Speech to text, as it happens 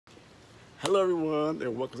Hello everyone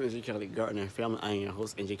and welcome to NJ Kelly Gardner family. I am your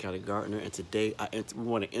host NJ Kelly Gardner, and today we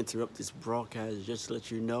want to interrupt this broadcast just to let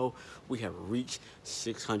you know we have reached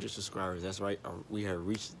 600 subscribers. That's right, we have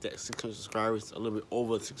reached that 600 subscribers, a little bit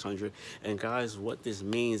over 600. And guys, what this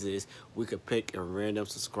means is we could pick a random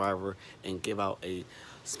subscriber and give out a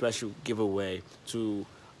special giveaway to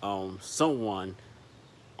someone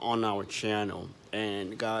on our channel.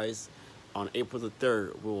 And guys, on April the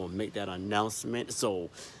 3rd, we will make that announcement. So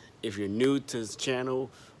if you're new to this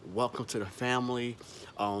channel, welcome to the family.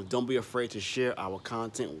 Don't be afraid to share our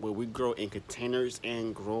content where we grow in containers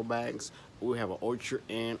and grow bags. We have an orchard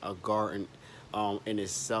and a garden in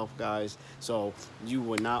itself, guys. So you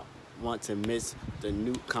will not want to miss the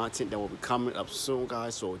new content that will be coming up soon,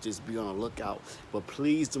 guys. So just be on the lookout. But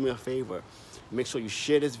please do me a favor. Make sure you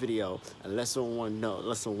share this video and let someone know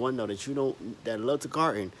that that love to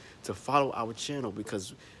garden to follow our channel,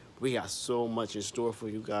 because we got so much in store for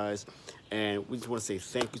you guys. And we just want to say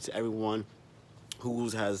thank you to everyone who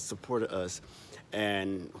has supported us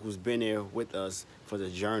and who's been there with us for the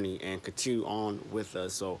journey and continue on with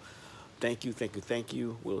us. So thank you, thank you, thank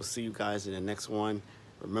you. We'll see you guys in the next one.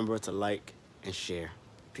 Remember to like and share.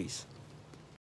 Peace.